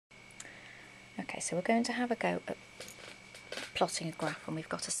Okay, so we're going to have a go at plotting a graph, and we've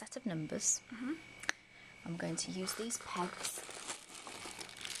got a set of numbers. I'm going to use these pegs,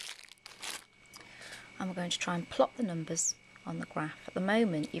 and we're going to try and plot the numbers on the graph. At the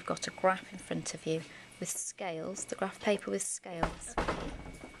moment, you've got a graph in front of you with scales, the graph paper with scales,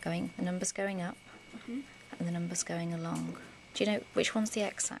 the numbers going up and the numbers going along. Do you know which one's the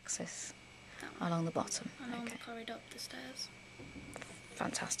x-axis? Along the bottom. Along the corridor up the stairs.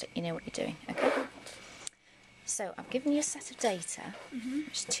 Fantastic, you know what you're doing. Okay. So I've given you a set of data,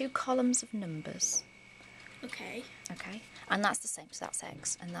 which is 2 columns of numbers. Okay. Okay, and that's the same, so that's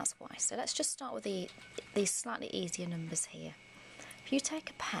x and that's y. So let's just start with these slightly easier numbers here. If you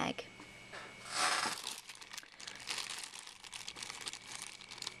take a peg,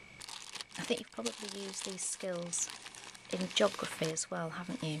 I think you've probably used these skills in geography as well,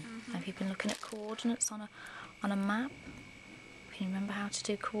 haven't you? Have you been looking at coordinates on a map? Can you remember how to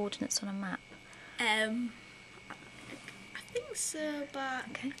do coordinates on a map? I think so, but I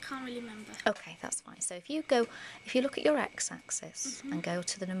can't really remember. Okay, that's fine. So if you look at your x-axis and go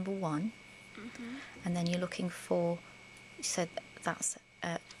to the number 1, and then you're looking for, so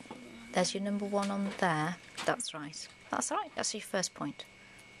there's your number 1 on there. That's right. That's all right. That's your first point.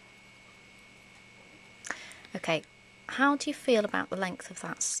 Okay, how do you feel about the length of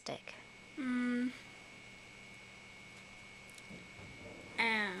that stick?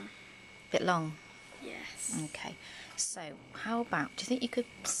 Bit long. Yes. Okay, so how about, do you think you could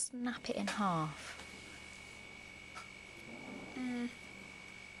snap it in half?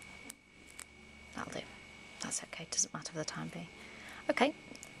 That'll do. That's okay, doesn't matter for the time being. Okay,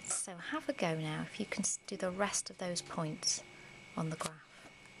 so have a go now if you can do the rest of those points on the graph.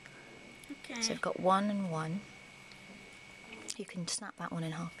 Okay. So we've got 1 and 1. You can snap that one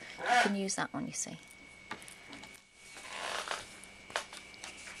in half. You can use that one, you see.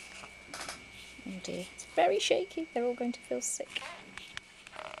 Oh dear, it's very shaky. They're all going to feel sick.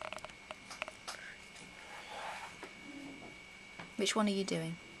 Which one are you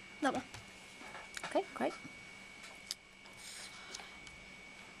doing? That one. Okay, great.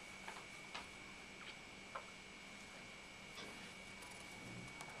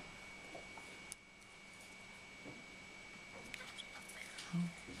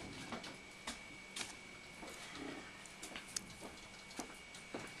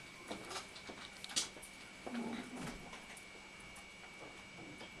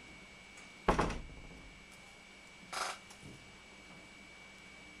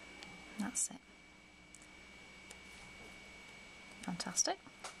 That's it. Fantastic.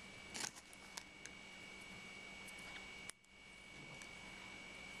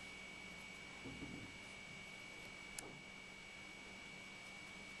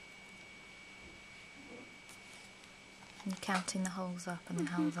 And counting the holes up and the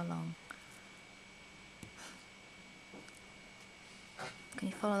holes along. Can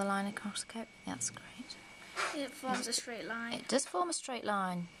you follow the line across the coat? That's great. It forms a straight line. It does form a straight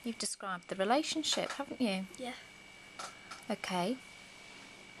line. You've described the relationship, haven't you? Yeah. Okay.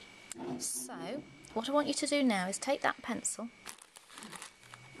 So, what I want you to do now is take that pencil.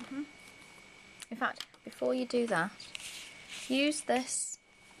 In fact, before you do that, use this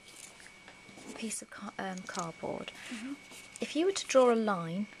piece of cardboard. If you were to draw a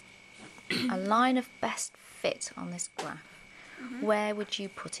line of best fit on this graph, where would you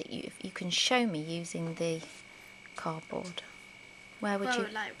put it? You can show me using the cardboard. Where would you?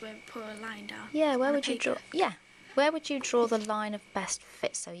 Like we put a line down. Yeah, where would you draw? Yeah, where would you draw the line of best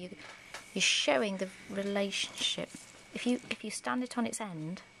fit? So you're showing the relationship. If you stand it on its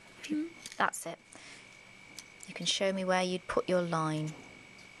end, that's it. You can show me where you'd put your line.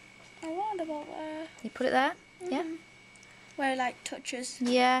 Around about where? You put it there. Yeah. Where it like touches.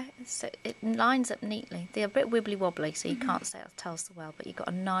 Yeah, so it lines up neatly. They're a bit wibbly wobbly, so you can't tell so well, but you've got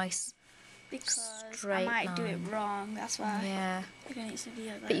a nice straight I might do it line. wrong, that's why. Yeah. It needs to be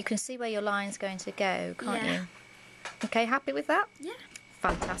like that. But you can see where your line's going to go, can't Yeah. you? Okay, happy with that? Yeah.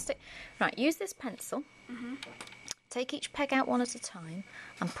 Fantastic. Right, use this pencil. Take each peg out one at a time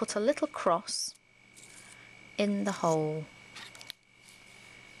and put a little cross in the hole.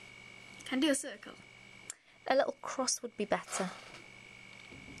 Can do a circle. A little cross would be better.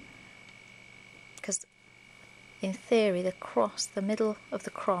 Because in theory, the middle of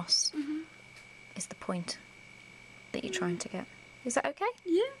the cross is the point that you're trying to get. Is that okay?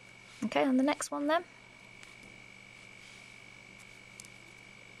 Yeah. Okay, on the next one then.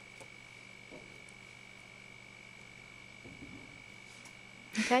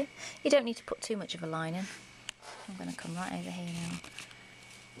 Okay, you don't need to put too much of a line in. I'm going to come right over here now.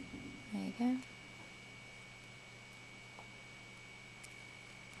 There you go.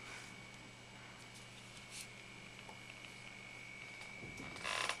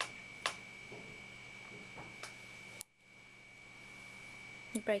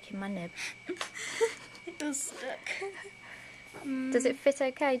 You're breaking my nib. It was stuck. Does it fit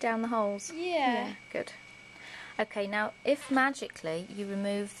okay down the holes? Yeah. Good. Okay, now if magically you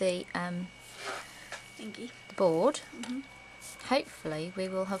remove the Thingy. board, hopefully we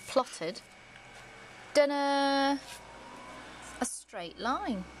will have plotted a straight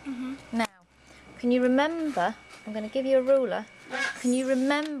line. Now, can you remember? I'm going to give you a ruler. Yes. Can you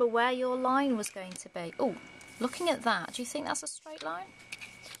remember where your line was going to be? Oh, looking at that, do you think that's a straight line?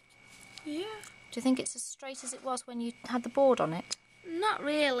 Yeah. Do you think it's as straight as it was when you had the board on it? Not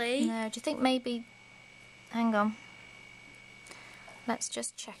really. No, do you think maybe... Hang on. Let's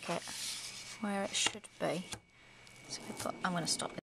just check it where it should be. So I'm going to stop